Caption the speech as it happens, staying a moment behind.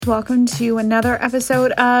Welcome to another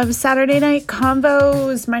episode of Saturday Night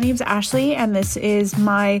Convos. My name's Ashley, and this is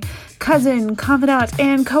my cousin, confidant,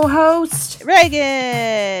 and co-host,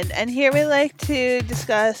 Reagan. And here we like to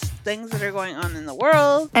discuss things that are going on in the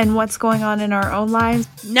world. And what's going on in our own lives.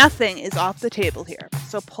 Nothing is off the table here.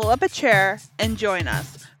 So pull up a chair and join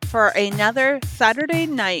us for another Saturday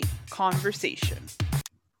night conversation.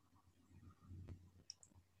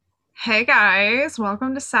 Hey guys,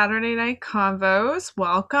 welcome to Saturday Night Convos.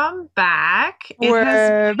 Welcome back.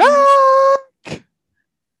 We're back.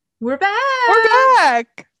 We're back. We're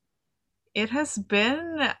back. It has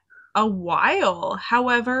been a while.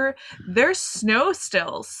 However, there's snow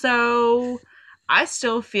still, so I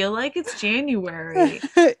still feel like it's January.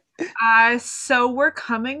 So we're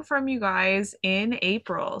coming from you guys in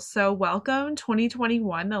April. So welcome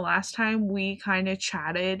 2021. The last time we kind of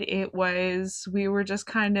chatted, we were just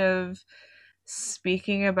kind of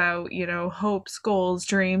speaking about, hopes, goals,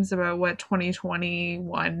 dreams about what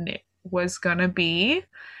 2021 was gonna be.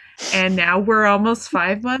 And now we're almost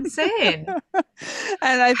 5 months in.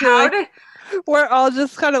 And I feel we're all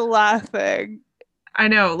just kind of laughing. I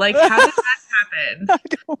know. Like, how did that happen? I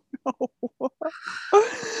don't know.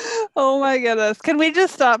 Oh my goodness. Can we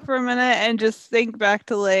just stop for a minute and just think back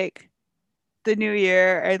to the new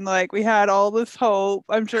year and we had all this hope.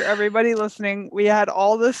 I'm sure everybody listening, we had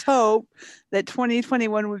all this hope that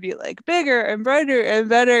 2021 would be bigger and brighter and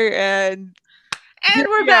better, and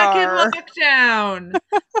we're back in lockdown.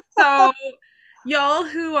 So y'all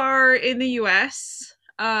who are in the US,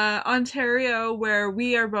 Ontario, where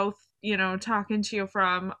we are both, talking to you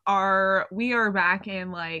from, we are back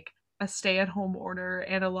in a stay-at-home order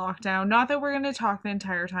and a lockdown. Not that we're going to talk the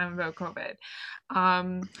entire time about COVID,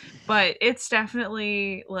 but it's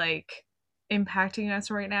definitely impacting us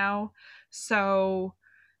right now. So,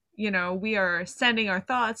 we are sending our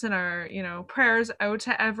thoughts and our, prayers out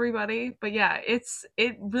to everybody. But yeah,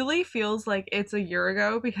 it really feels like it's a year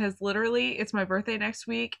ago, because literally it's my birthday next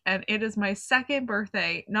week, and it is my second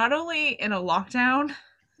birthday, not only in a lockdown,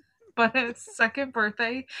 but it's second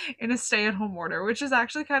birthday in a stay-at-home order, which is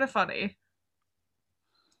actually kind of funny.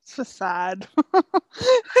 It's just sad.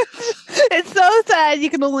 It's so sad you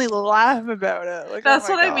can only laugh about it. That's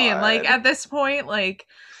what I mean. At this point,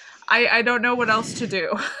 I don't know what else to do.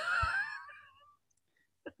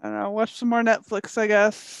 I don't know. Watch some more Netflix, I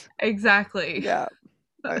guess. Exactly. Yeah.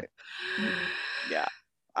 Yeah.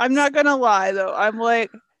 I'm not gonna lie though. I'm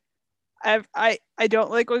I don't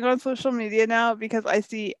like going on social media now, because I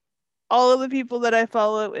see all of the people that I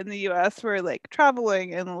follow in the US who are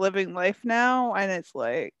traveling and living life now, and it's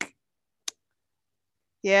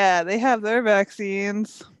yeah, they have their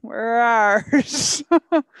vaccines. We're ours.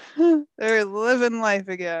 They're living life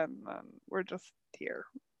again. We're just here.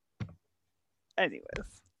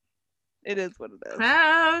 Anyways, it is what it is.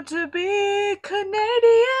 Proud to be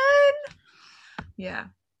Canadian. Yeah.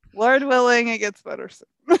 Lord willing, it gets better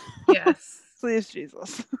soon. Yes. Please,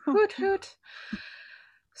 Jesus. Hoot hoot.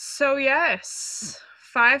 So yes,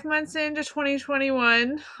 5 months into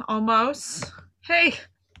 2021, almost. Hey,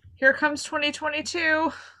 here comes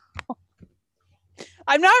 2022.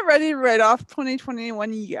 I'm not ready to write off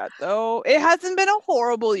 2021 yet, though. It hasn't been a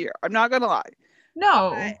horrible year. I'm not gonna lie.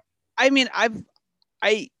 No. I mean,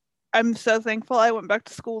 I'm so thankful I went back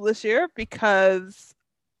to school this year, because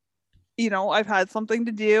I've had something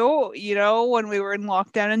to do, when we were in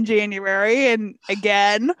lockdown in January, and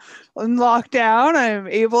again in lockdown, I'm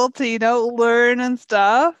able to, learn and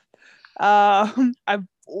stuff. I've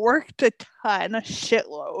worked a ton, a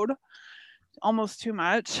shitload, almost too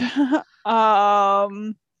much. I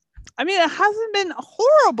mean, it hasn't been a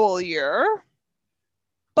horrible year,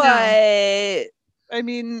 but no. I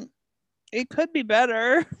mean, it could be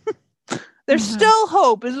better. There's still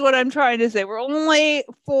hope, is what I'm trying to say. We're only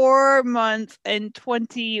 4 months and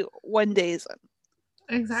 21 days in.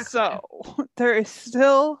 Exactly. So there is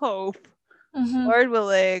still hope. Lord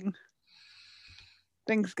willing,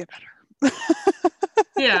 things get better.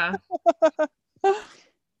 Yeah.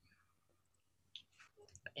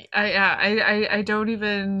 I don't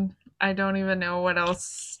even know what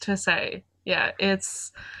else to say. Yeah,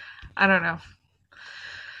 I don't know.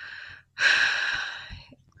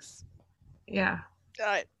 Yeah.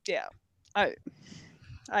 I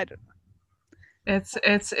don't know.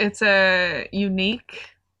 It's a unique.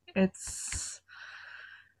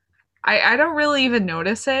 I don't really even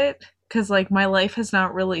notice it, because my life has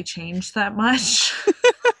not really changed that much.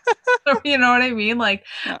 You know what I mean?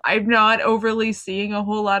 Yeah. I'm not overly seeing a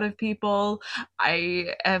whole lot of people.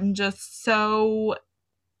 I am just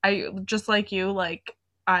like you,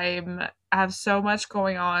 I have so much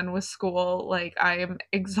going on with school. I am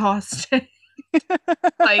exhausted.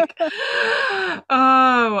 Like,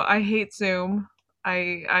 oh, I hate Zoom.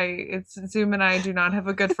 It's Zoom and I do not have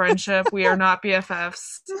a good friendship. We are not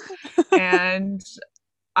BFFs. And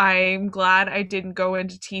I'm glad I didn't go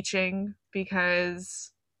into teaching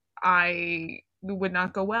because I would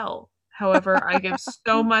not go well. However, I give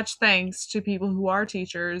so much thanks to people who are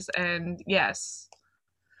teachers, and yes,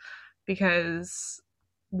 because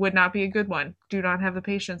would not be a good one. Do not have the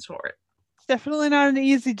patience for it. Definitely not an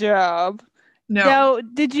easy job. No. Now,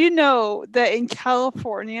 did you know that in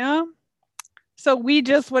California, so we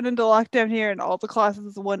just went into lockdown here and all the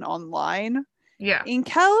classes went online. Yeah. In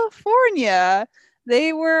California,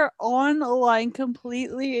 they were online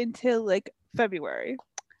completely until like February.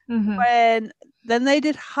 Mm-hmm. When then they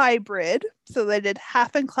did hybrid, so they did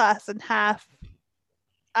half in class and half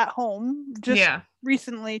at home, just Yeah.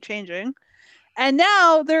 recently changing. And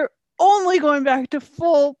now they're only going back to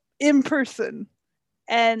full in person.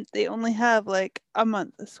 And they only have like a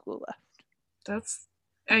month of school left. That's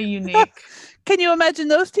a unique. Can you imagine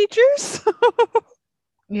those teachers?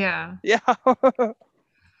 Yeah. Yeah.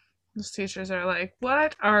 Those teachers are like,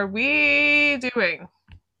 what are we doing?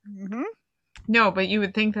 Mm-hmm. No, but you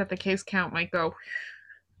would think that the case count might go.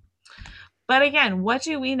 But again, what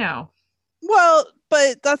do we know? Well,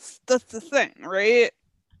 but that's the thing, right?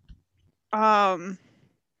 Um,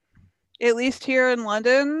 at least here in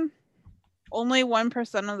London, only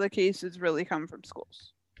 1% of the cases really come from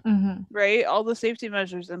schools. Mm-hmm. Right? All the safety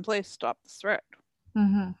measures in place stop the spread.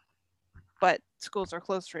 Mm-hmm. But schools are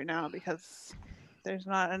closed right now because there's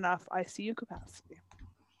not enough ICU capacity.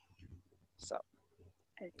 So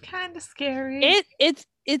kind of scary. It's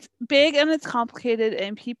big and it's complicated,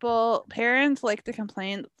 and parents like to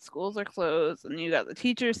complain that schools are closed, and you got the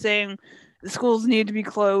teachers saying the schools need to be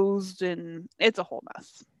closed, and it's a whole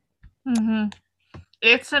mess. Mm-hmm.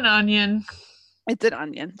 It's an onion. It's an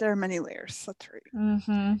onion. There are many layers. That's right.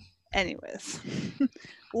 Mm-hmm. Anyways,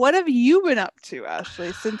 what have you been up to,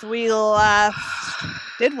 Ashley, since we last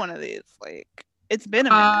did one of these? Like, it's been a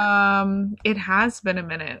minute. It has been a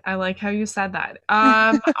minute. I like how you said that.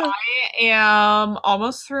 I am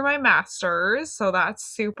almost through my master's, so that's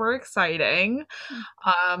super exciting.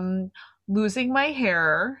 Um, Losing my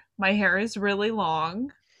hair. My hair is really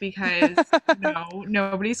long because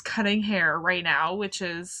nobody's cutting hair right now, which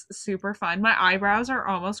is super fun. My eyebrows are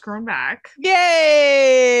almost grown back.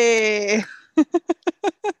 Yay!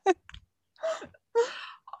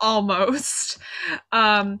 Almost.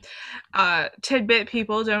 Tidbit,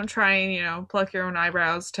 people, don't try and pluck your own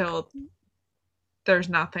eyebrows till there's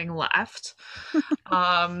nothing left.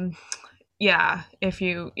 Yeah,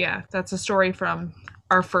 that's a story from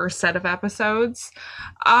our first set of episodes.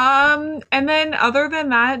 And then other than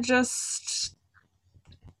that, just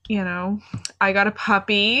I got a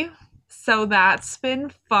puppy, so that's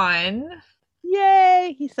been fun.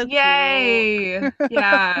 Yay! He's so Yay! cute.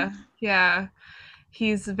 Yeah.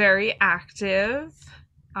 He's very active.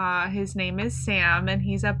 His name is Sam, and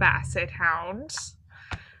he's a basset hound.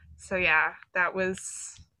 So yeah, that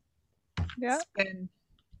was. Yeah.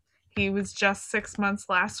 He was just 6 months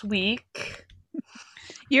last week.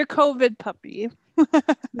 Your COVID puppy.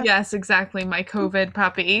 Yes, exactly. My COVID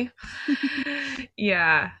puppy.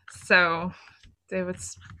 Yeah. So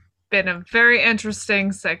it's been a very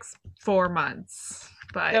interesting 4 months.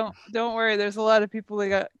 But don't worry, there's a lot of people that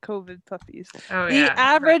got COVID puppies. Oh, the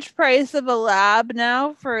average price of a lab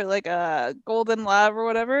now for like a golden lab or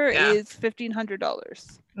whatever is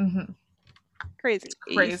 $1,500. Mm-hmm. Crazy.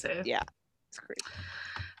 Yeah, it's crazy.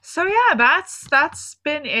 So yeah, that's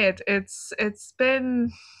been it. It's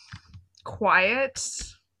been quiet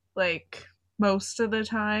like most of the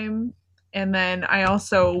time, and then I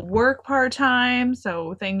also work part-time,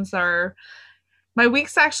 so my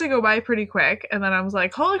weeks actually go by pretty quick, and then I was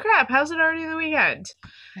like, holy crap, how's it already the weekend?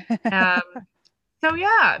 So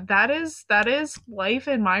yeah, that is life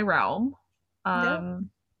in my realm. But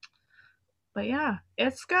yeah,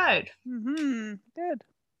 it's good. Mm-hmm. Good.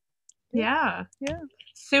 Yeah.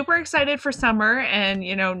 Super excited for summer, and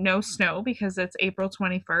no snow because it's April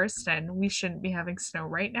 21st and we shouldn't be having snow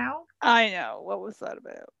right now. I know. What was that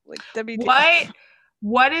about? Like WTF.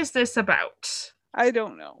 What is this about? I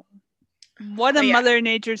don't know. One of Mother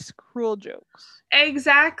Nature's cruel jokes.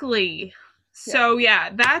 Exactly. So yeah,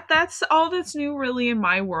 that's all that's new really in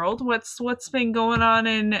my world. What's been going on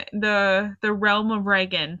in the realm of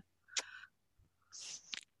Reagan?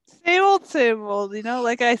 Same old,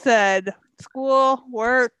 like I said, school,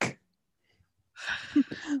 work,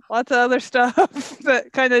 lots of other stuff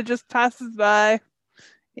that kind of just passes by.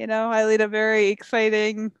 I lead a very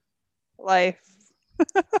exciting life.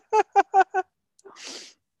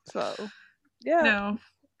 So, yeah. No,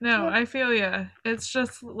 No, I feel ya. It's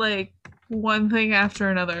just like one thing after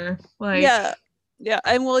another. Like, Yeah. Yeah.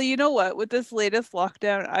 And well, you know what? With this latest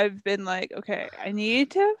lockdown, I've been like, okay,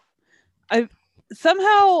 I've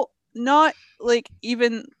somehow not like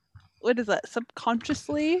even, what is that,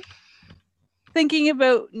 subconsciously thinking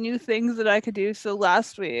about new things that I could do. So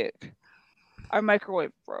last week, our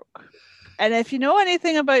microwave broke. And if you know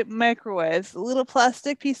anything about microwaves, the little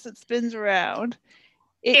plastic piece that spins around,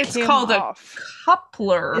 it it's came called a off.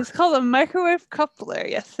 coupler. It's called a microwave coupler.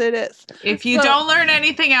 Yes, it is. If you So, don't learn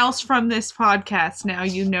anything else from this podcast, now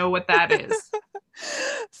you know what that is.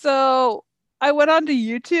 so I went onto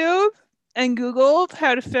YouTube and Googled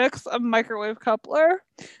how to fix a microwave coupler.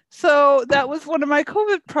 So that was one of my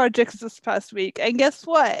COVID projects this past week. And guess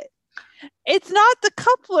what? It's not the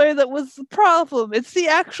coupler that was the problem. It's the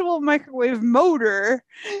actual microwave motor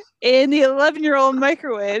in the 11-year-old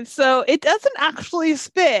microwave. So it doesn't actually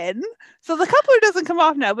spin. So the coupler doesn't come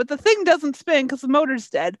off now, but the thing doesn't spin because the motor's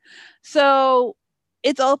dead. So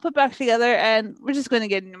it's all put back together, and we're just going to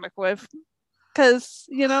get a new microwave because,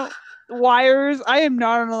 wires. I am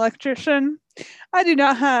not an electrician. I do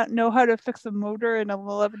not know how to fix a motor in an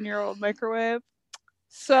 11-year-old microwave.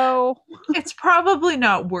 So it's probably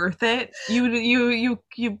not worth it. You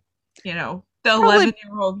know, the probably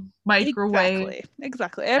 11-year-old microwave.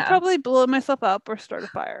 exactly. I'd Yeah. probably blow myself up or start a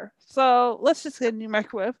fire. So let's just get a new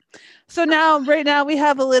microwave. So right now we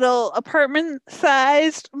have a little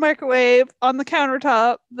apartment-sized microwave on the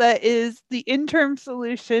countertop that is the interim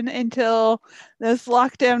solution until this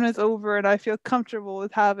lockdown is over and I feel comfortable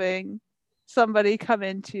with having somebody come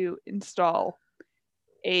in to install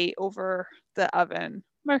a over the oven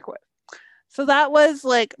microwave. So that was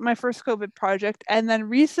like my first COVID project. And then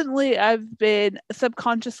recently I've been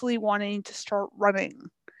subconsciously wanting to start running.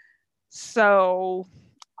 So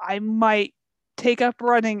I might take up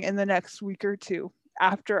running in the next week or two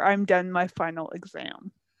after I'm done my final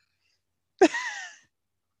exam.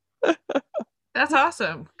 That's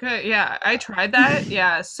awesome. Good. Yeah, I tried that.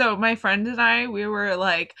 Yeah. So my friend and I, we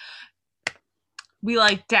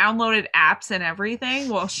downloaded apps and everything.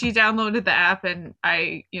 Well, she downloaded the app and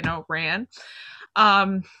I, ran.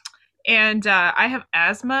 Um and I have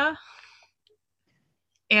asthma,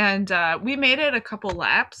 and we made it a couple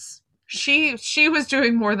laps. She was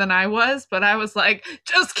doing more than I was, but I was like,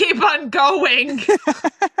 just keep on going.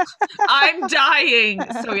 I'm dying.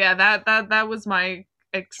 So yeah, that was my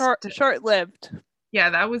short-lived. Yeah,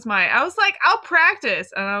 that was I was like, I'll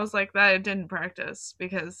practice. And I was like, that I didn't practice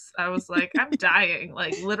because I was like, I'm dying.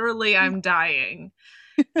 Like literally I'm dying.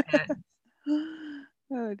 And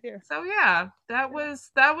oh dear. So yeah, that was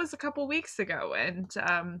a couple weeks ago. And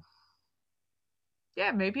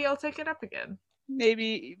yeah, maybe I'll take it up again.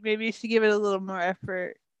 Maybe you should give it a little more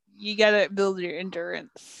effort. You gotta build your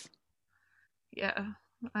endurance. Yeah.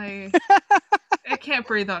 I can't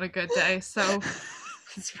breathe on a good day, so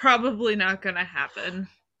it's probably not gonna happen.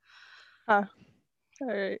 All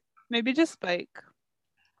right. Maybe just bike.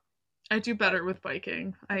 I do better with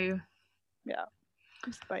biking.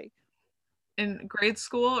 Just bike. In grade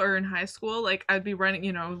school or in high school, like I'd be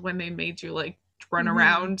running, when they made you like run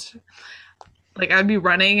around. Like I'd be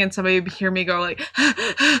running and somebody would hear me go like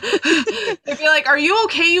they'd be like, "Are you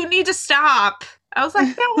okay? You need to stop." I was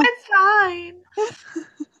like, "No, I'm fine."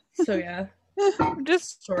 So yeah.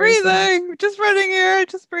 Just breathing, just running here,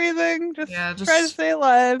 just breathing, just try to stay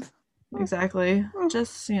alive. Exactly.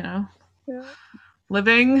 Just,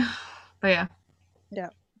 living. But yeah. Yeah.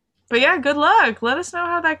 But yeah, good luck. Let us know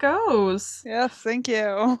how that goes. Yes, thank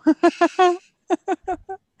you.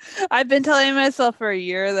 I've been telling myself for a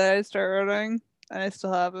year that I'd start running, and I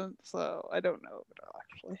still haven't, so I don't know if it'll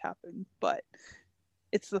actually happen, but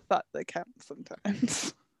it's the thought that counts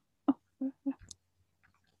sometimes.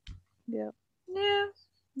 Yeah.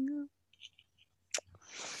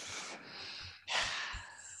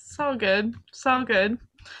 So good. So good.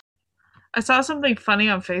 I saw something funny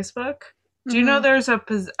on Facebook. Do you know there's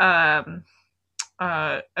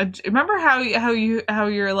remember how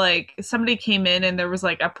you're like somebody came in and there was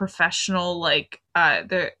like a professional like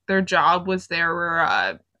their job was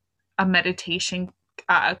a meditation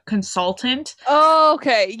consultant. Oh,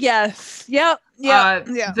 okay. Yes. Yep. Yeah.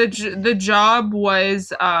 The job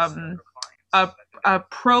was a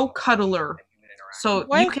pro cuddler. So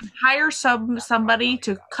you can hire somebody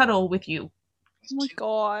to cuddle with you. Oh my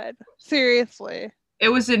god. Seriously. It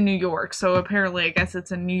was in New York, so apparently I guess it's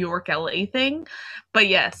a New York LA thing. But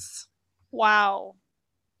yes. Wow.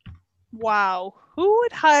 Who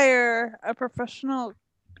would hire a professional?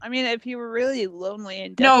 I mean, if you were really lonely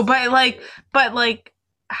and desperate. No, but like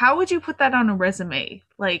how would you put that on a resume?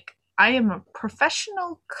 Like, I am a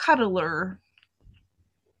professional cuddler.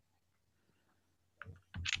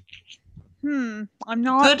 I'm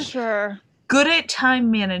not Good sure. good at time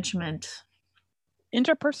management.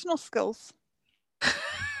 Interpersonal skills.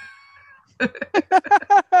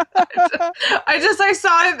 I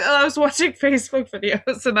saw it. I was watching Facebook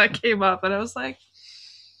videos and that came up, and I was like,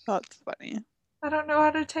 That's funny. I don't know how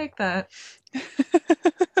to take that.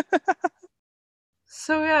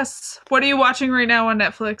 So yes, what are you watching right now on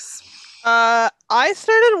Netflix? I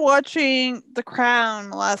started watching The Crown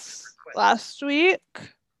last week.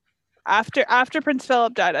 After Prince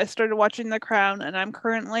Philip died, I started watching The Crown, and I'm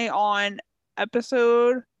currently on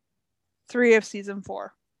episode 3 of season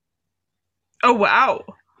 4. Oh wow.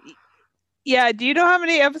 Yeah, do you know how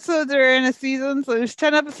many episodes are in a season? So there's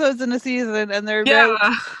 10 episodes in a season, and Yeah.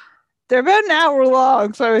 they're about an hour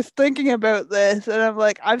long. So I was thinking about this, and I'm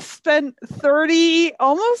like, I've spent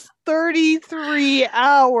almost 33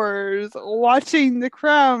 hours watching The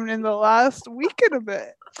Crown in the last week and a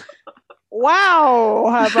bit. Wow,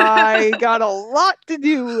 have I got a lot to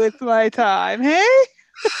do with my time, hey?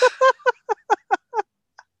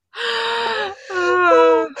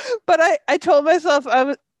 But I told myself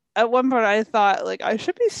at one point I thought like I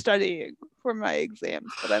should be studying for my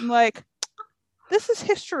exams, but I'm like, this is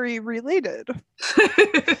history related.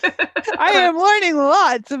 I am learning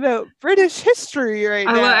lots about British history right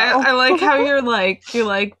now. I like how you're like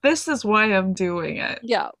this is why I'm doing it.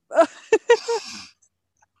 Yeah.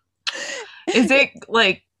 Is it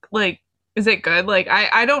is it good? Like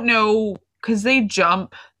I don't know because they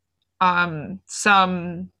jump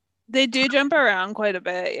some. They do jump around quite a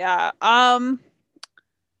bit, yeah.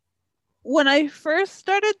 When I first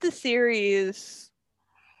started the series,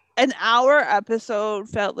 an hour episode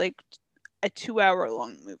felt like a 2 hour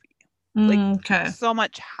long movie. Like Okay. so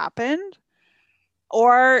much happened,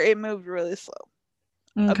 or it moved really slow.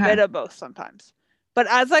 A Okay. bit of both sometimes. But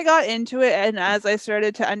as I got into it and as I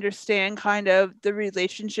started to understand kind of the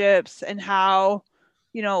relationships and how,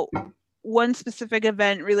 you know, one specific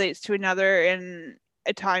event relates to another in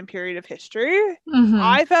a time period of history,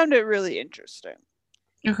 I found it really interesting.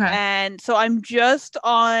 Okay. And so I'm just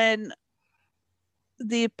on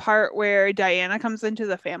the part where Diana comes into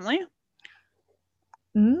the family.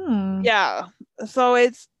 Yeah. So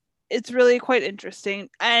it's really quite interesting.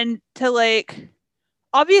 And to like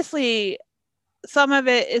obviously some of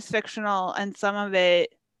it is fictional and some of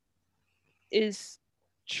it is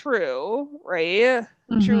true, right?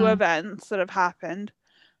 True events that have happened.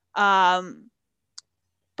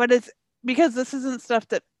 But it's because this isn't stuff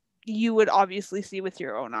that you would obviously see with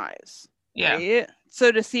your own eyes. Yeah. Right?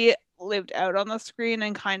 So to see it lived out on the screen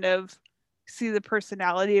and kind of see the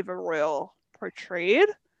personality of a royal portrayed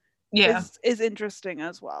is interesting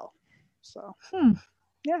as well. So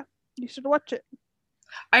yeah, you should watch it.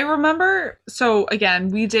 I remember, so again,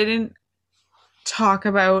 we didn't talk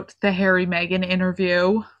about the Harry Meghan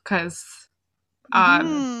interview because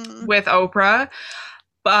with Oprah.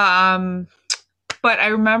 But I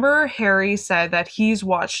remember Harry said that he's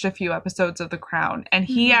watched a few episodes of The Crown and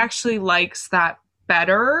he actually likes that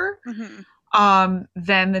better than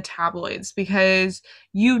the tabloids because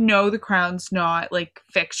The Crown's not like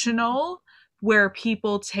fictional where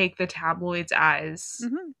people take the tabloids as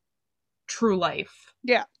true life.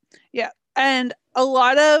 Yeah. Yeah. And a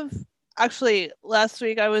lot of actually last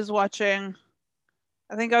week I was watching,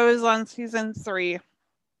 I think I was on season 3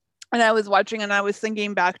 and I was watching and I was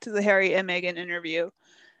thinking back to the Harry and Meghan interview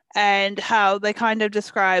and how they kind of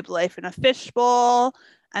describe life in a fishbowl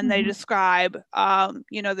and they describe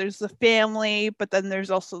there's the family but then there's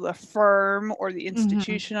also the firm or the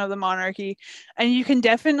institution of the monarchy and you can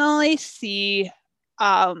definitely see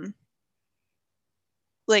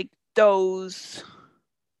like those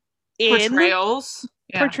portrayals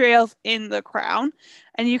in The Crown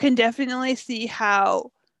and you can definitely see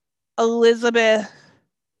how Elizabeth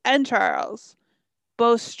and Charles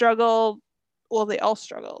both struggle, well they all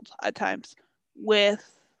struggled at times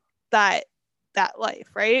with that life,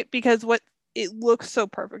 right? Because what it looks so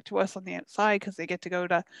perfect to us on the outside because they get to go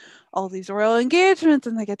to all these royal engagements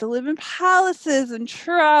and they get to live in palaces and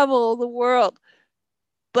travel the world,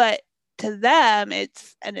 but to them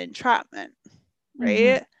it's an entrapment,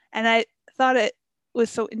 right? And I thought it was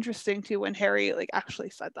so interesting too when Harry like actually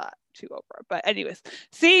said that to Oprah. But anyways,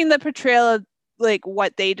 seeing the portrayal of like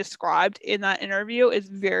what they described in that interview is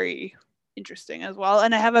very interesting as well,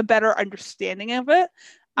 and I have a better understanding of it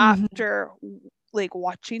after like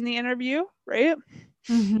watching the interview, right?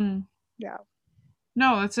 Yeah.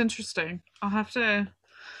 No, that's interesting. I'll have to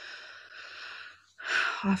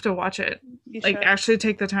watch it. You like should. actually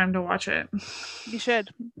take the time to watch it. You should.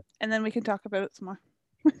 And then we can talk about it some more.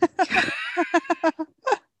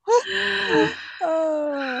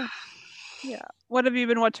 Yeah. What have you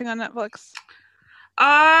been watching on Netflix?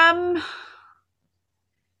 Um,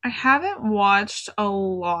 I haven't watched a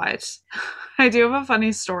lot. I do have a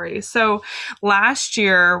funny story. So last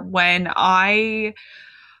year when I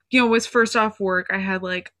was first off work, I had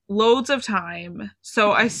like loads of time.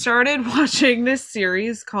 So I started watching this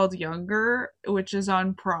series called Younger, which is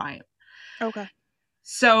on Prime. Okay.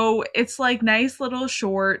 So it's like nice little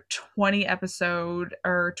short 20 episode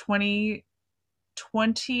or 20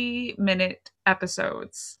 minute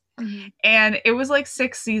episodes. Mm-hmm. And it was like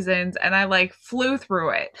 6 seasons and I like flew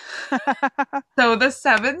through it. So the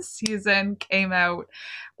seventh season came out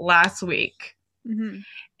last week. Mm-hmm.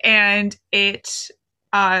 And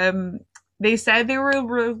um they said they were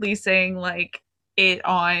releasing like it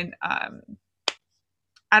on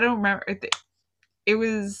I don't remember it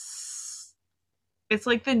was it's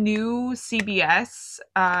like the new CBS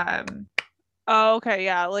Oh, okay,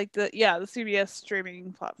 yeah, like the CBS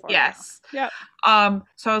streaming platform. yes. Yeah.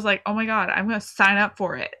 So I was like, "Oh my god, I'm going to sign up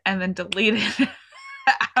for it," and then delete it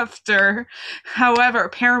after. However,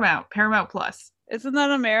 Paramount Plus. Isn't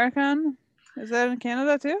that American? Is that in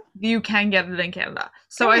Canada too? You can get it in Canada.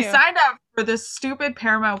 So Can I you? signed up for this stupid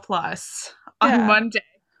Paramount Plus on Yeah. Monday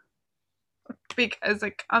because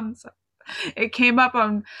it came up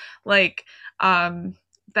on like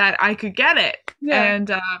that I could get it Yeah.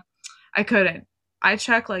 and I couldn't. I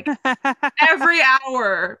checked like every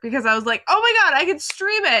hour because I was like, "Oh my god, I can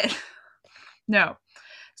stream it." No.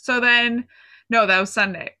 So then no, that was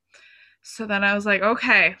Sunday. So then I was like,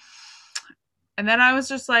 "Okay." And then I was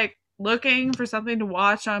just like looking for something to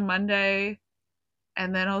watch on Monday.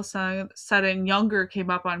 And then all of a sudden, Younger came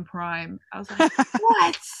up on Prime. I was like,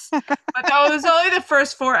 what? But that was only the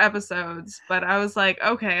first 4 episodes. But I was like,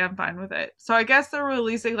 okay, I'm fine with it. So I guess they're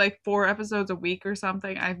releasing like 4 episodes a week or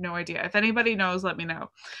something. I have no idea. If anybody knows, let me know.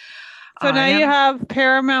 So now you have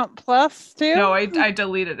Paramount Plus too? No, I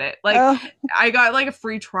deleted it. Like I got like a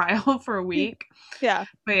free trial for a week. Yeah.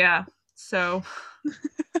 But yeah, so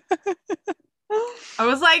I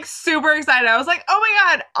was like super excited. I was like, oh my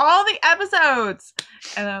god, all the episodes.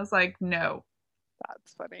 And I was like, no.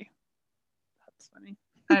 That's funny. That's funny.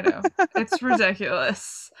 I know. It's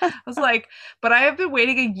ridiculous. I was like, but I have been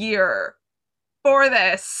waiting a year for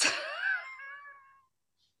this.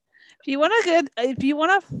 If you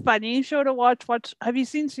want a funny show to watch, have you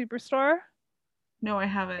seen Superstore? No, I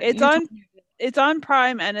haven't. It's on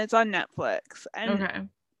Prime and it's on Netflix. And okay.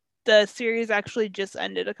 The series actually just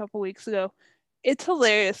ended a couple weeks ago. It's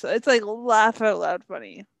hilarious. It's like laugh out loud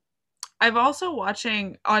funny. I'm also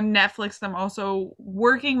watching on Netflix. I'm also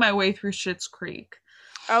working my way through Schitt's Creek.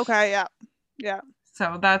 Okay, yeah. Yeah.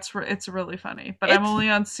 So it's really funny, but I'm only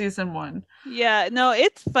on season 1. Yeah, no,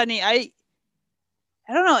 it's funny. I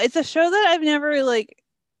don't know. It's a show that I've never like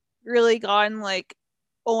really gone like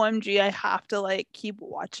OMG, I have to like keep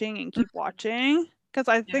watching and keep watching because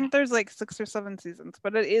I think there's like 6 or 7 seasons,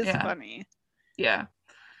 but it is funny. Yeah.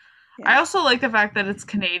 I also like the fact that it's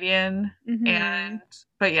Canadian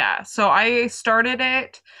but yeah, so I started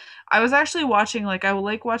it. I was actually watching I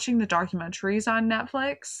like watching the documentaries on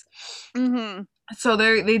Netflix. Mm-hmm. So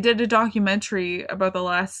they did a documentary about the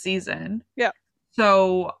last season. Yeah.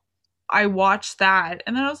 So I watched that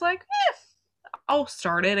and then I was like, I'll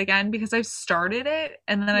start it again because I've started it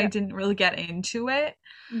and then I didn't really get into it.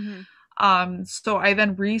 Mm-hmm. So I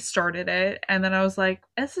then restarted it and then I was like,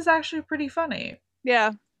 this is actually pretty funny.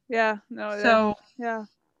 Yeah. Yeah. No. So yeah.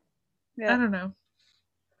 I don't know.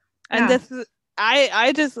 And this is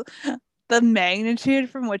I just the magnitude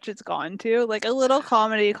from which it's gone to, like a little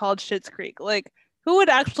comedy called Schitt's Creek. Like who would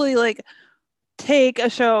actually like take a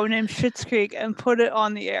show named Schitt's Creek and put it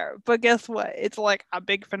on the air? But guess what? It's like a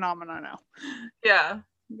big phenomenon now. Yeah.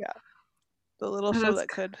 Yeah. The little show that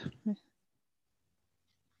could.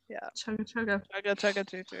 Yeah. Chugga chugga. Chugga chugga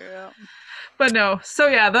choo choo, yeah. But no, so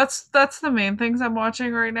yeah, that's the main things I'm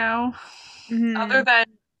watching right now. Mm-hmm. Other than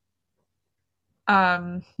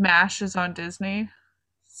MASH is on Disney.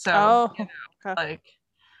 So okay.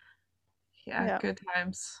 Good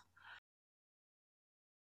times.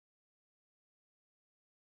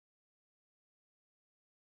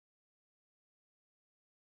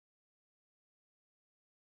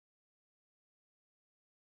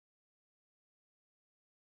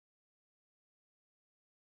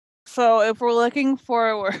 So if we're looking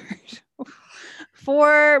forward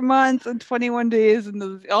 4 months and 21 days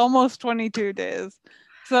and almost 22 days.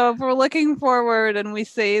 So if we're looking forward and we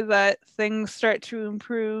say that things start to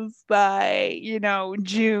improve by,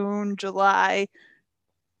 June, July,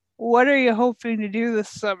 what are you hoping to do this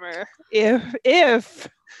summer if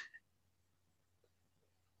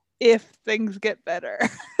things get better?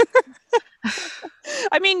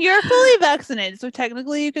 I mean, you're fully vaccinated, so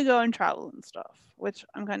technically you could go and travel and stuff, which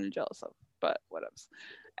I'm kind of jealous of, but whatever.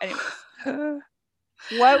 Anyways,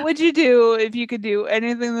 what would you do if you could do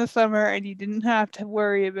anything this summer and you didn't have to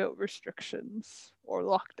worry about restrictions or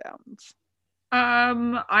lockdowns?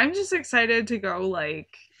 I'm just excited to go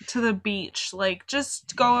like to the beach, like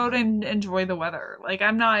just go out and enjoy the weather. Like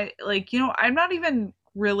I'm not like, I'm not even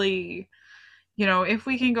really, if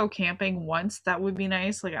we can go camping once, that would be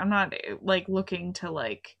nice. Like I'm not like looking to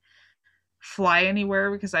like fly anywhere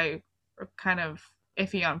because I are kind of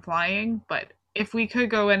iffy on flying, but if we could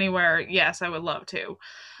go anywhere, yes, I would love to.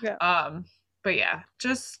 Yeah. But yeah,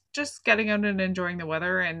 just getting out and enjoying the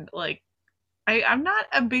weather and like I'm not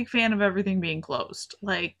a big fan of everything being closed.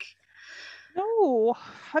 Like No,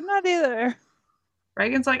 I'm not either.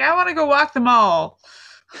 Reagan's like, I want to go walk the mall.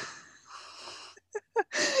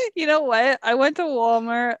 You know what? I went to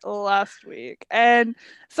Walmart last week. And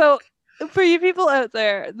so, for you people out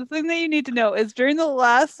there, the thing that you need to know is during the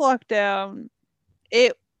last lockdown,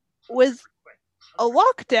 it was a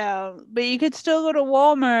lockdown, but you could still go to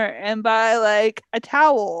Walmart and buy like a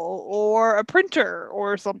towel or a printer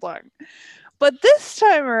or something. But this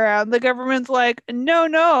time around, the government's like, no,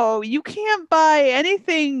 no, you can't buy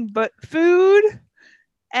anything but food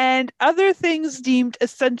and other things deemed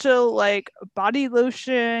essential, like body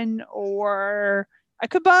lotion, or I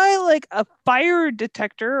could buy like a fire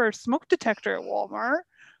detector or smoke detector at Walmart,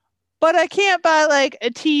 but I can't buy like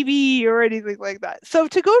a TV or anything like that. So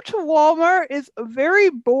to go to Walmart is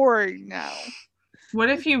very boring now. What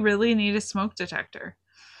if you really need a smoke detector?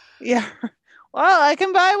 Yeah. Well, I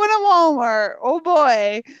can buy one at Walmart. Oh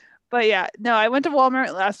boy. But yeah, no, I went to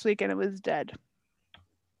Walmart last week and it was dead.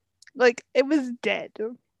 Like it was dead.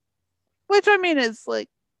 Which I mean is like,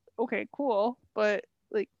 okay, cool, but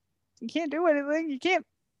like you can't do anything. You can't,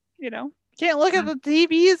 you can't look at the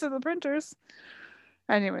TVs or the printers.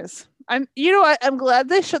 Anyways, I'm glad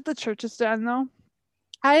they shut the churches down though.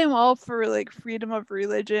 I am all for like freedom of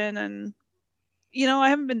religion and I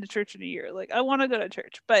haven't been to church in a year. Like I want to go to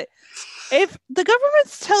church, but if the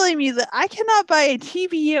government's telling me that I cannot buy a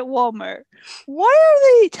TV at Walmart, why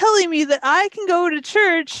are they telling me that I can go to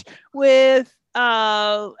church with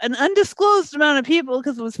an undisclosed amount of people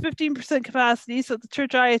because it was 15% capacity? So the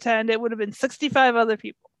church I attend, it would have been 65 other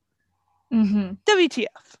people. Mm-hmm. WTF?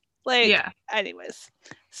 Like, yeah. Anyways,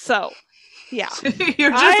 so yeah,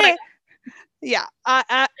 you're just like. Yeah,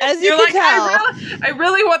 as you can tell, I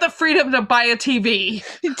really want the freedom to buy a TV.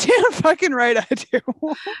 Damn fucking right I do.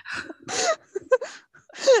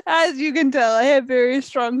 As you can tell, I have very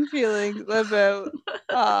strong feelings about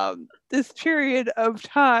this period of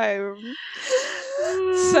time.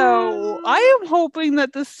 So I am hoping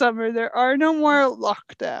that this summer there are no more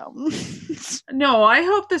lockdowns. No, I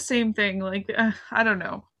hope the same thing. Like, I don't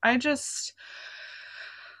know.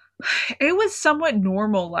 It was somewhat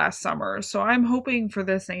normal last summer, so I'm hoping for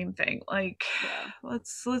the same thing. Like,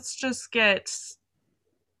 let's just get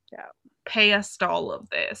past all of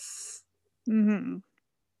this. Mm-hmm.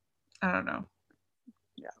 I don't know.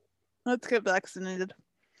 Yeah, let's get vaccinated.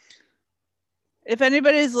 If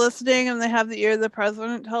anybody's listening and they have the ear of the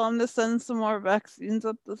president, tell them to send some more vaccines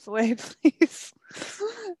up this way, please.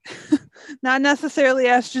 Not necessarily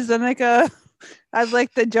AstraZeneca. I'd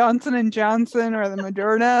like the Johnson & Johnson or the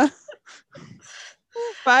Moderna.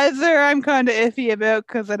 Pfizer, I'm kind of iffy about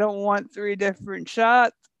because I don't want 3 different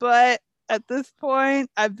shots. But at this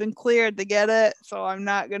point, I've been cleared to get it, so I'm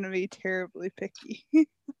not going to be terribly picky.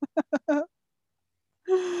 Yeah.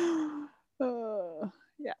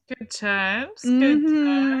 Good times. Good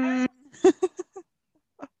times.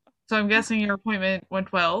 So I'm guessing your appointment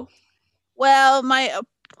went well. Well, my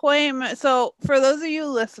appointment. So for those of you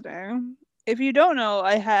listening, if you don't know,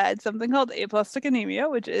 I had something called aplastic anemia,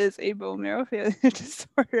 which is a bone marrow failure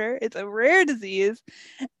disorder. It's a rare disease,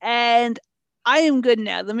 and I am good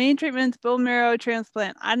now. The main treatment's bone marrow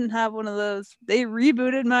transplant. I didn't have one of those. They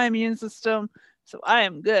rebooted my immune system, so I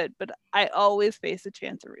am good, but I always face a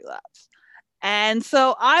chance of relapse. And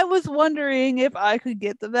so I was wondering if I could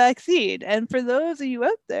get the vaccine. And for those of you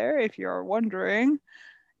out there, if you're wondering,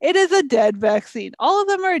 it is a dead vaccine. All of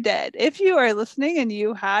them are dead. If you are listening and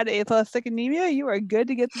you had aplastic anemia, you are good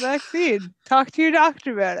to get the vaccine. Talk to your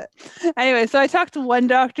doctor about it. Anyway, so I talked to one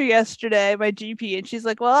doctor yesterday, my GP, and she's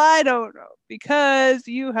like, well, I don't know because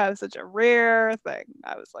you have such a rare thing.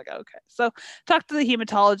 I was like, okay. So talked to the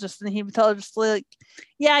hematologist, and the hematologist was like,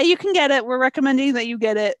 yeah, you can get it. We're recommending that you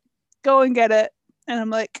get it. Go and get it. And I'm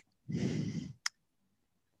like,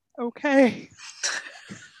 okay.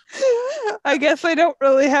 I guess I don't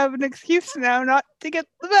really have an excuse now not to get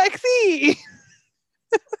the vaccine.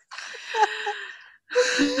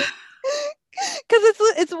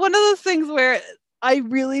 it's one of those things where I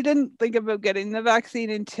really didn't think about getting the vaccine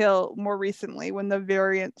until more recently when the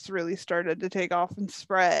variants really started to take off and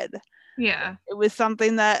spread. Yeah. It was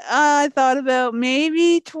something that I thought about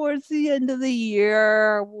maybe towards the end of the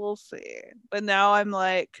year. We'll see. But now I'm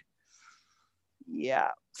like, yeah.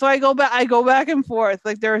 So I go back and forth.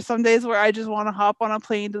 Like there are some days where I just want to hop on a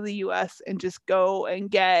plane to the US and just go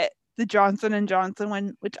and get the Johnson and Johnson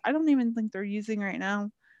one, which I don't even think they're using right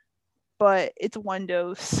now, but it's one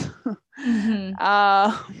dose. Mm-hmm.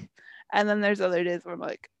 And then there's other days where I'm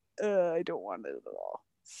like, I don't want it at all.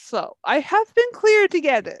 So I have been cleared to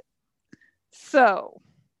get it. So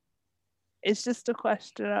it's just a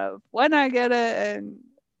question of when I get it and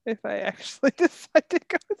if I actually decide to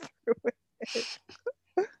go through it.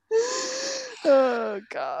 Oh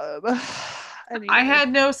God. Anyways. I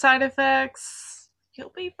had no side effects. You'll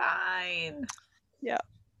be fine. Yeah.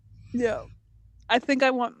 Yeah. I think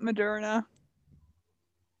I want Moderna.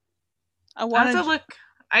 I have to look.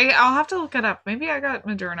 I'll have to look it up. Maybe I got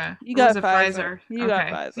Moderna. You Or got was it Pfizer. You got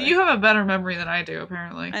Okay. Pfizer. So you have a better memory than I do,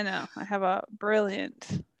 apparently. I know. I have a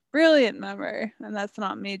brilliant memory, and that's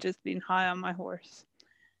not me just being high on my horse.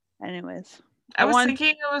 Anyways, I was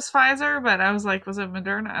thinking it was Pfizer, but I was like, was it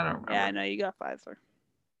Moderna? I don't remember. Yeah, I know you got Pfizer.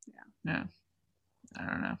 Yeah. I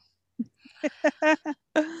don't know.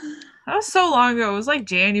 That was so long ago. It was like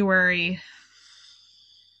January.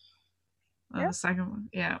 Yeah. The second one.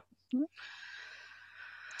 Yeah.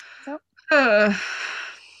 Yep.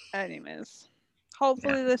 Anyways,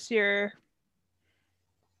 hopefully this year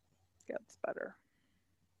gets better.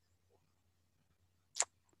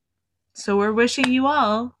 So we're wishing you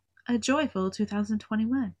all a joyful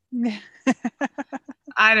 2021.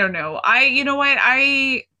 I don't know. You know what?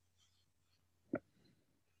 I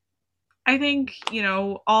think, you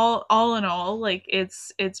know, all in all, like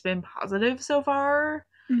it's been positive so far.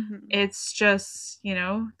 Mm-hmm. It's just, you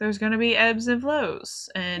know, there's going to be ebbs and flows,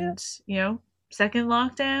 and you know, second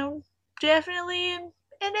lockdown definitely an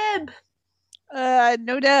ebb.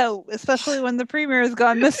 No doubt, especially when the premier has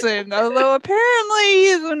gone missing. Although apparently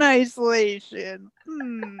he's in isolation.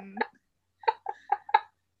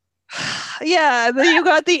 Yeah, then you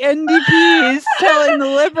got the NDPs telling the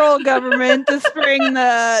Liberal government to spring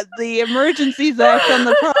the Emergencies Act on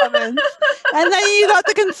the province, and then you got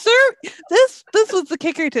the This was the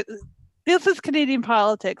kicker to. This is Canadian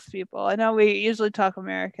politics, people. I know we usually talk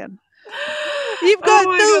American. You've got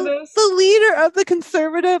the leader of the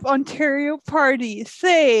Conservative Ontario Party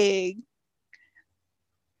saying,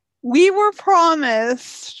 we were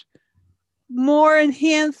promised more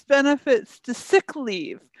enhanced benefits to sick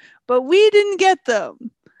leave, but we didn't get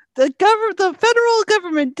them. The federal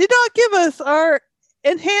government did not give us our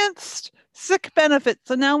enhanced sick benefits,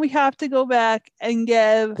 so now we have to go back and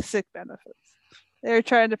give sick benefits. They're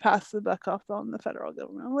trying to pass the buck off on the federal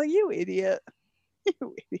government. I'm like, you idiot.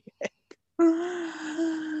 You idiot.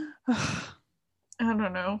 I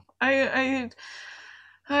don't know. I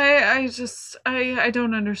just I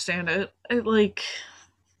don't understand it. Like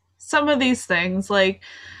some of these things, like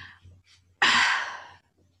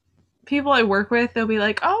people I work with, they'll be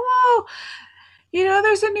like, "Oh, you know,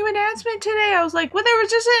 there's a new announcement today." I was like, "Well, there was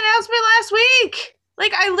just an announcement last week."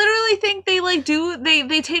 Like I literally think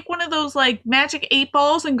they take one of those like magic 8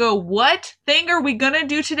 balls and go, "What thing are we gonna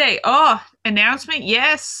do today?" Oh, announcement,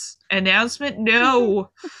 yes. Announcement,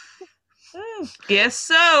 no. Guess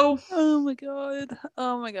so. Oh my god.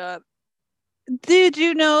 Oh my god. Did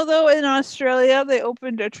you know though in Australia they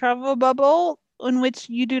opened a travel bubble in which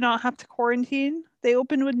you do not have to quarantine? They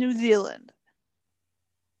opened with New Zealand.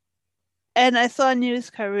 And I saw news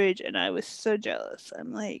coverage and I was so jealous.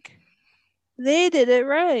 I'm like, they did it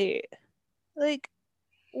right. Like,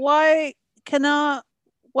 why can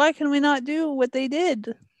we not do what they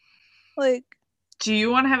did? Like, do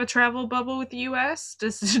you want to have a travel bubble with the US?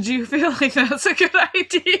 Do you feel like that's a good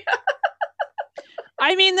idea?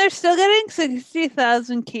 I mean, they're still getting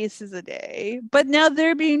 60,000 cases a day, but now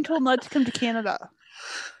they're being told not to come to Canada.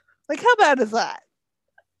 Like, how bad is that?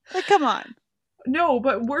 Like, come on. No,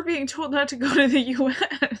 but we're being told not to go to the US.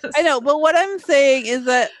 I know, but what I'm saying is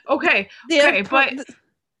that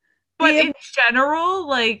but in general,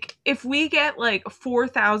 like if we get like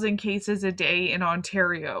 4,000 cases a day in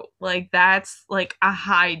Ontario, like that's like a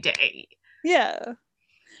high day. Yeah.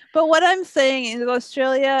 But what I'm saying is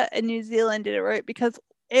Australia and New Zealand did it right, because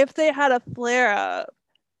if they had a flare up,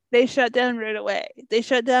 they shut down right away. They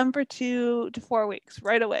shut down for 2 to 4 weeks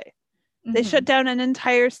right away. They shut down an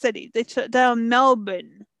entire city. They shut down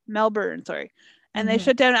Melbourne, sorry. And they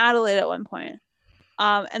shut down Adelaide at one point.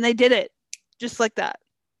 And they did it just like that.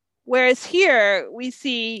 Whereas here we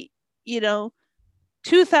see, you know,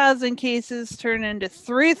 2,000 cases turn into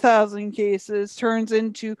 3,000 cases, turns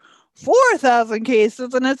into 4,000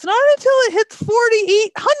 cases, and it's not until it hits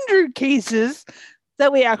 4,800 cases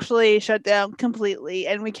that we actually shut down completely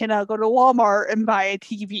and we cannot go to Walmart and buy a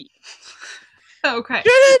TV. Okay.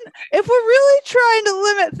 If we're really trying to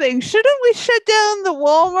limit things, shouldn't we shut down the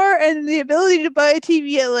Walmart and the ability to buy a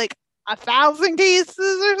TV at like 1,000 cases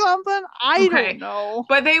or something? I don't know.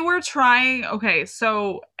 But they were trying. Okay,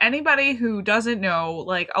 so anybody who doesn't know,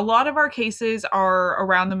 like a lot of our cases are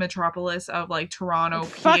around the metropolis of like Toronto,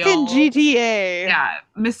 fucking Peel, GTA. Yeah,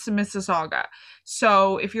 Mississauga.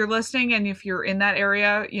 So if you're listening and if you're in that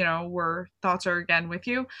area, you know, where thoughts are again with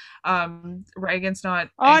you. Reagan's not.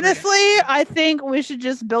 Honestly, I think we should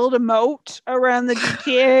just build a moat around the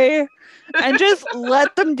GTA and just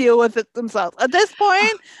let them deal with it themselves. At this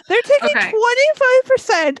point, they're taking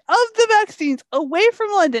 25% of the vaccines away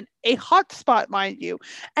from London, a hotspot, mind you,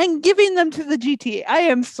 and giving them to the GTA. I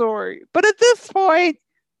am sorry. But at this point,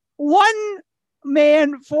 one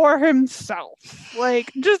man for himself.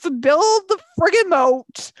 Like, just build the friggin'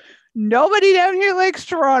 moat. Nobody down here likes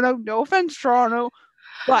Toronto. No offense, Toronto.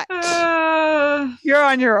 But you're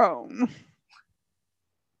on your own.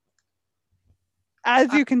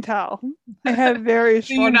 As you can tell, I have very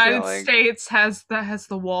strong The United feelings. States has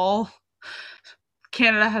the wall.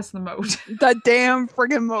 Canada has the moat. The damn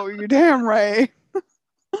friggin' moat. You're damn right.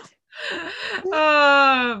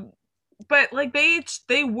 But like they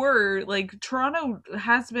were like Toronto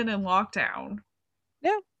has been in lockdown.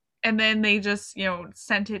 Yeah. And then they just, you know,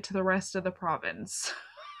 sent it to the rest of the province.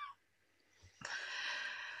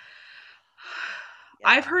 Yeah.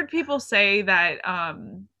 I've heard people say that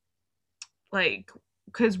like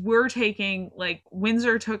because we're taking like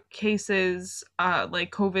Windsor took cases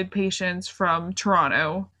like COVID patients from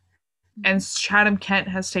Toronto, and Chatham-Kent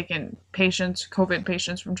has taken COVID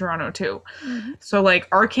patients from Toronto too. Mm-hmm. So like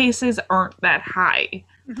our cases aren't that high.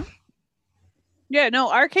 Mm-hmm. Yeah,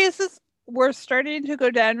 no, our cases were starting to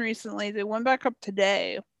go down recently. They went back up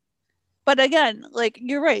today. But again, like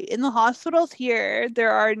you're right, in the hospitals here,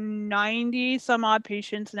 there are 90 some odd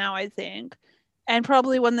patients now, I think. And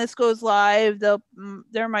probably when this goes live,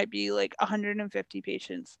 there might be like 150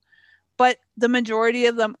 patients. But the majority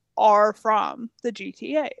of them are from the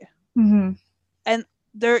GTA. Mm-hmm. And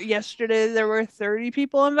yesterday there were 30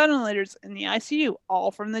 people on ventilators in the ICU,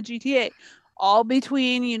 all from the GTA, all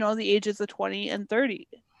between, you know, the ages of 20 and 30.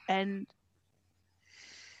 And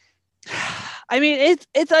I mean,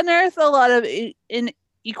 it's unearthed a lot of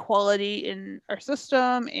inequality in our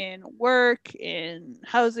system, in work, in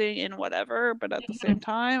housing, in whatever. But at the same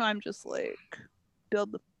time, I'm just like,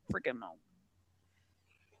 build the freaking moat.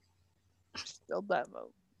 Just build that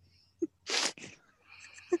moat.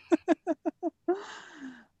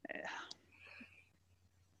 Yeah.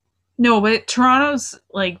 No, but Toronto's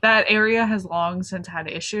like that area has long since had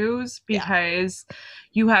issues because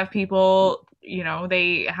you have people, you know,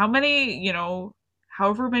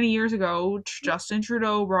 however many years ago, Justin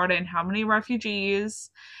Trudeau brought in how many refugees,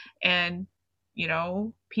 and, you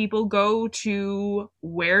know, people go to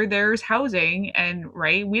where there's housing, and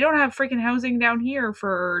right, we don't have freaking housing down here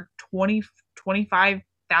for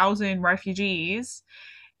 25,000 refugees,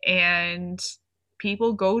 and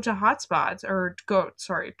people go to hotspots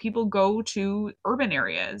people go to urban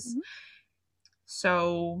areas. Mm-hmm.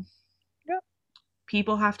 So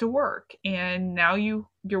people have to work, and now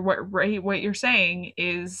what you're saying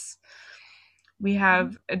is we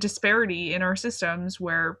have a disparity in our systems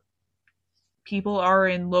where people are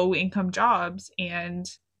in low income jobs and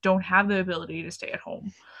don't have the ability to stay at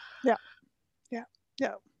home. Yeah.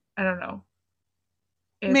 I don't know.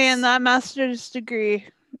 Man, that master's degree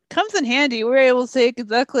comes in handy. We're able to take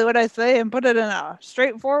exactly what I say and put it in a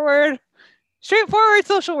straightforward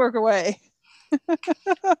social worker way.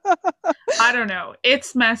 I don't know.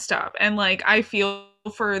 It's messed up. And like I feel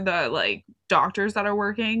for the like doctors that are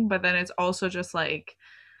working, but then it's also just like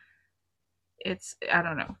I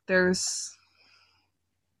don't know. It's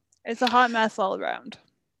a hot mess all around.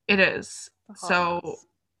 It is. So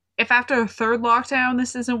if after a third lockdown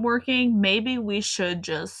this isn't working, maybe we should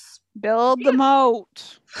just build the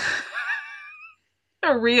moat.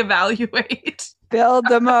 Or reevaluate. Build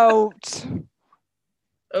the moat.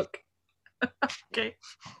 Okay.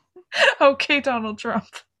 Okay, Donald Trump.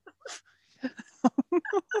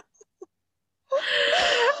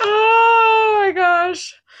 Oh my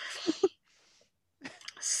gosh.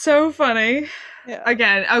 So funny. Yeah.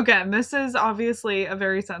 Again, this is obviously a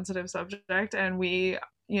very sensitive subject, and we,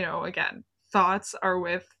 you know, again, thoughts are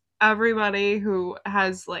with everybody who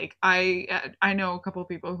has like I know a couple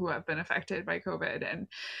people who have been affected by COVID, and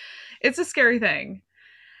it's a scary thing.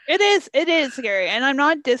 It is scary, and I'm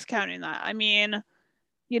not discounting that. I mean,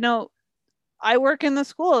 you know, I work in the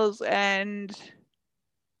schools, and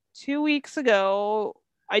 2 weeks ago,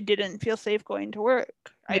 I didn't feel safe going to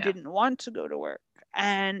work. I Yeah. didn't want to go to work.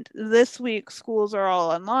 And this week, schools are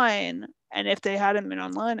all online. And if they hadn't been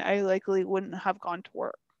online, I likely wouldn't have gone to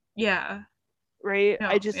work. Yeah. Right.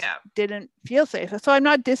 I No, just yeah. didn't feel safe. So I'm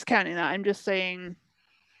not discounting that. I'm just saying,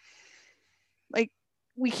 like,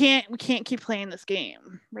 we can't keep playing this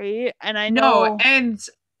game. Right. And I No, know, and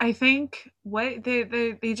I think what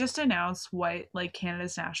they just announced what like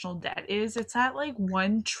Canada's national debt is. It's at like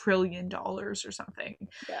 $1 trillion or something.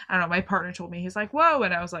 yeah, I don't know. My partner told me, he's like, "Whoa,"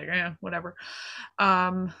 and I was like, "Yeah, whatever."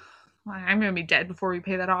 Um, I'm gonna be dead before we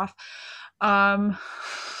pay that off. Um,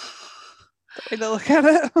 the way to look at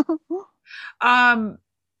it. um,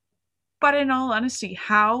 but in all honesty,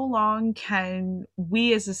 how long can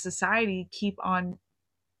we as a society keep on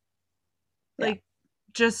Yeah. like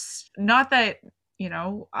just not that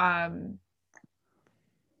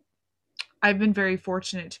I've been very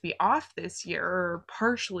fortunate to be off this year or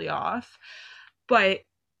partially off, but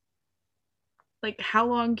like how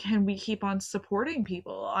long can we keep on supporting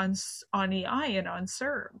people on EI and on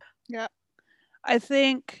CERB? Yeah. I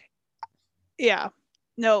think, yeah.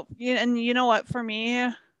 No, and you know what, for me,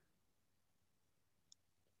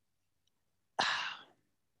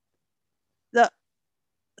 the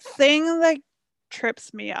thing that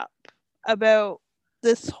trips me up about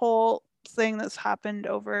this whole thing that's happened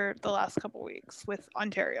over the last couple weeks with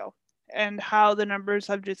Ontario and how the numbers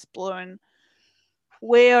have just blown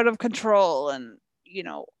way out of control, and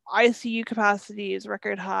ICU capacity is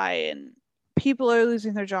record high, and people are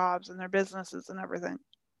losing their jobs and their businesses and everything.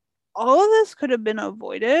 All of this could have been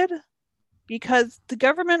avoided because the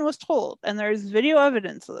government was told, and there's video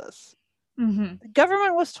evidence of this. Mm-hmm. The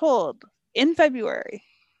government was told in February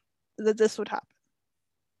that this would happen.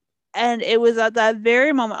 And it was at that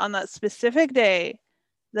very moment, on that specific day,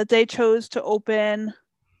 that they chose to open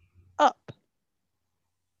up.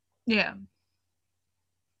 Yeah.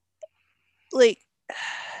 Like,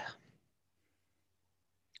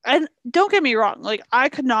 and don't get me wrong, like, I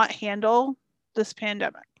could not handle this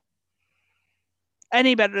pandemic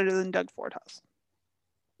any better than Doug Ford has.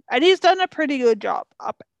 And he's done a pretty good job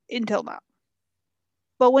up until now.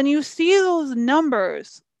 But when you see those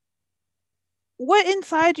numbers, what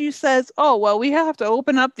inside you says, oh, well, we have to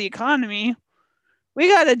open up the economy. We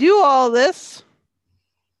got to do all this,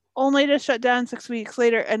 only to shut down 6 weeks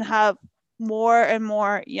later and have more and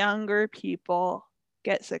more younger people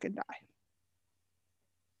get sick and die.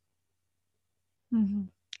 Mm-hmm.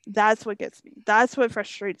 That's what gets me. That's what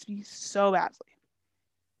frustrates me so badly.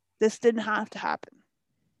 This didn't have to happen.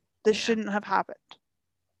 This Yeah. shouldn't have happened.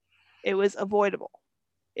 It was avoidable.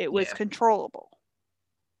 It was Yeah. controllable.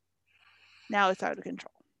 Now it's out of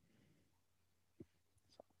control.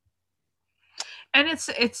 And it's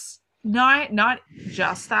not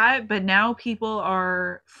just that, but now people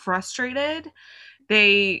are frustrated.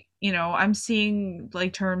 They, I'm seeing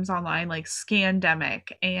like terms online like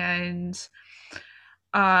scandemic and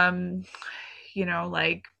um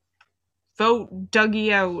like vote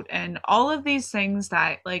Dougie out and all of these things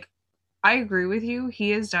that like I agree with you.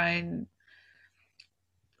 He has done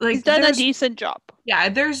He's like done a decent job.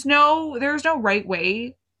 there's no right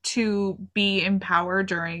way to be in power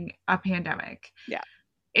during a pandemic. Yeah.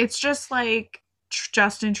 It's just like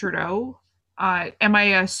Justin Trudeau. Am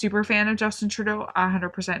I a super fan of Justin Trudeau?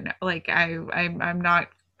 100%. No. Like I'm not.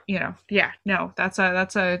 Yeah. No, that's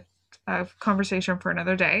a conversation for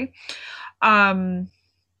another day. Um,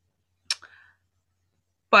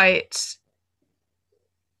 but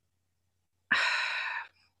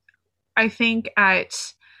I think at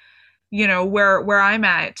where I'm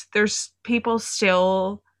at, there's people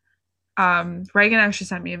still. Reagan actually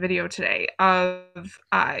sent me a video today of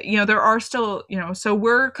there are still so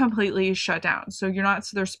we're completely shut down, so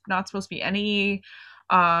there's not supposed to be any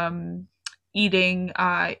um eating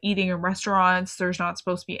in restaurants. There's not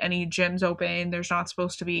supposed to be any gyms open. There's not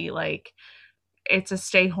supposed to be like it's a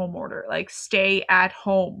stay home order, like stay at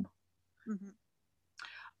home.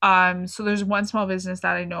 Mm-hmm. So there's one small business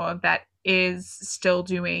that I know of that is still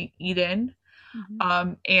doing eat in.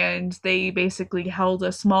 Mm-hmm. And they basically held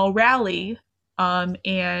a small rally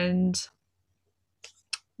and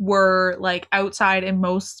were like outside, and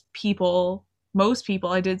most people,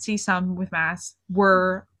 I did see some with masks,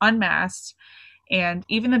 were unmasked, and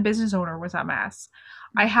even the business owner was unmasked.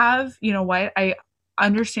 I have, what, I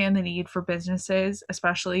understand the need for businesses,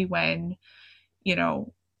 especially when, you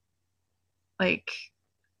know, like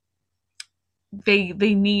they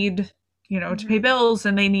need to pay Mm-hmm. bills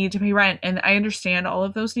and they need to pay rent, and I understand all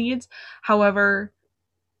of those needs. However,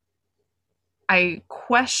 I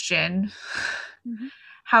question Mm-hmm.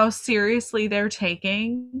 how seriously they're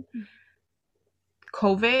taking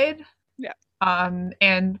COVID Yeah.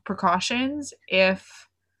 And precautions if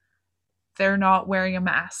they're not wearing a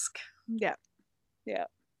mask. Yeah. Yeah.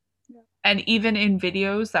 And even in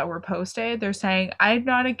videos that were posted, they're saying, I'm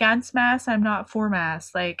not against masks, I'm not for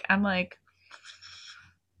masks. Like, I'm like,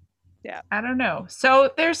 yeah, I don't know.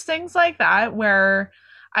 So there's things like that where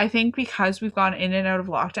I think because we've gone in and out of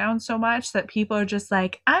lockdown so much that people are just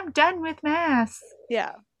like, I'm done with masks.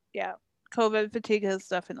 yeah, yeah. COVID fatigue has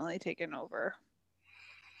definitely taken over.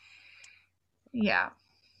 Yeah.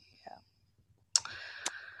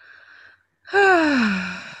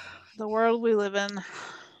 Yeah. The world we live in.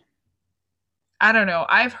 I don't know.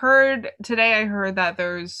 I heard that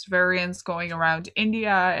there's variants going around India.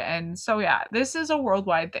 And so, yeah, this is a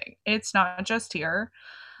worldwide thing. It's not just here.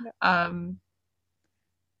 Yeah.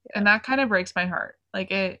 And that kind of breaks my heart. Like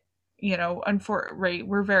it, right,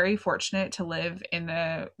 we're very fortunate to live in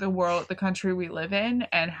the country we live in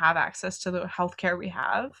and have access to the healthcare we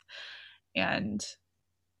have. And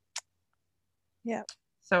yeah.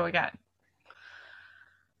 So again,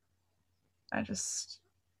 I just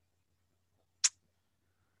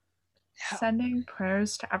sending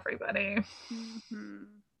prayers to everybody. Mm-hmm.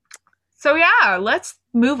 So yeah, let's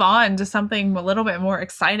move on to something a little bit more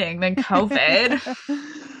exciting than COVID.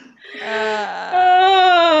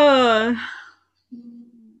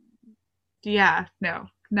 Yeah, no,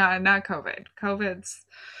 not COVID. COVID's.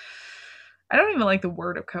 I don't even like the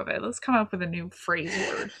word of COVID. Let's come up with a new phrase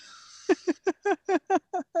word.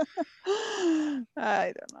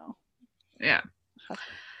 I don't know. Yeah. I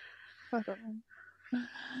don't know.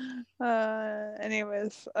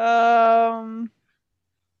 Anyways,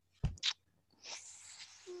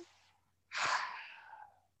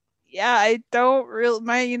 yeah, I don't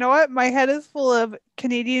really. You know what? My head is full of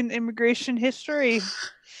Canadian immigration history.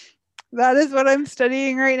 That is what I'm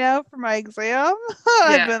studying right now for my exam.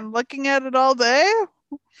 I've been looking at it all day.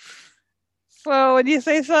 So when you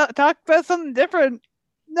say talk about something different,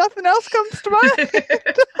 nothing else comes to mind.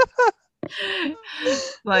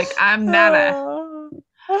 Like I'm nada.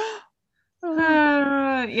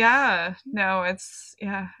 Yeah, no, I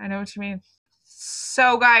know what you mean.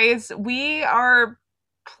 So guys, we are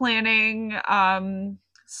planning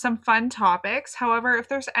some fun topics. However, if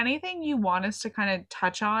there's anything you want us to kind of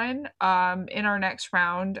touch on in our next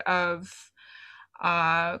round of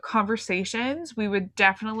conversations, we would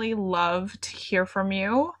definitely love to hear from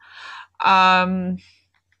you.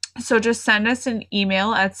 So just send us an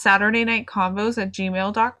email at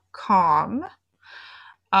saturdaynightconvos@gmail.com.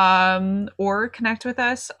 Or connect with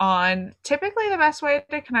us on, typically the best way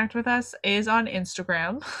to connect with us is on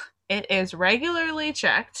Instagram. It is regularly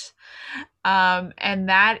checked. And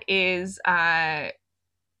that is Night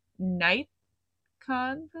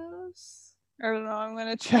Convos. I don't know, I'm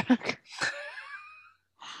gonna check.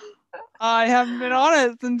 I haven't been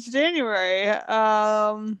on it since January.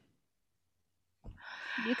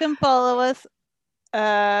 You can follow us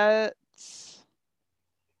at,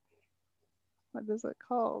 what is it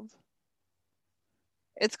called?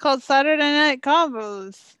 It's called Saturday Night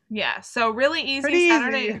Convos. Yeah, so really easy. Pretty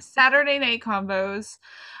easy. Saturday Night Convos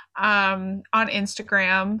on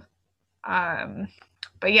Instagram.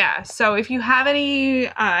 But yeah, so if you have any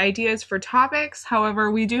ideas for topics,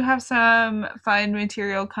 however, we do have some fun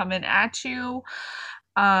material coming at you.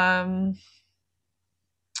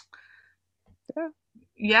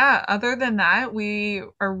 Yeah, other than that, we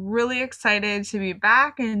are really excited to be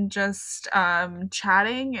back and just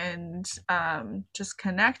chatting and just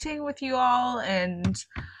connecting with you all and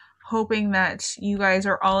hoping that you guys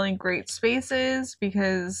are all in great spaces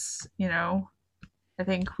because, I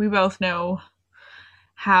think we both know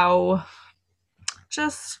how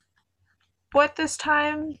just what this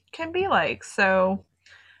time can be like. So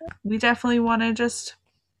we definitely want to just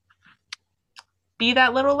be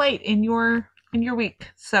that little light in your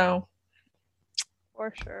week. So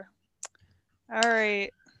for sure.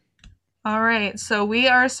 All right. So we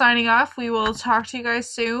are signing off. We will talk to you guys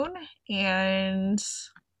soon and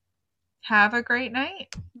have a great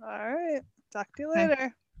night. All right. Talk to you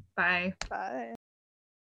later. Bye. Bye.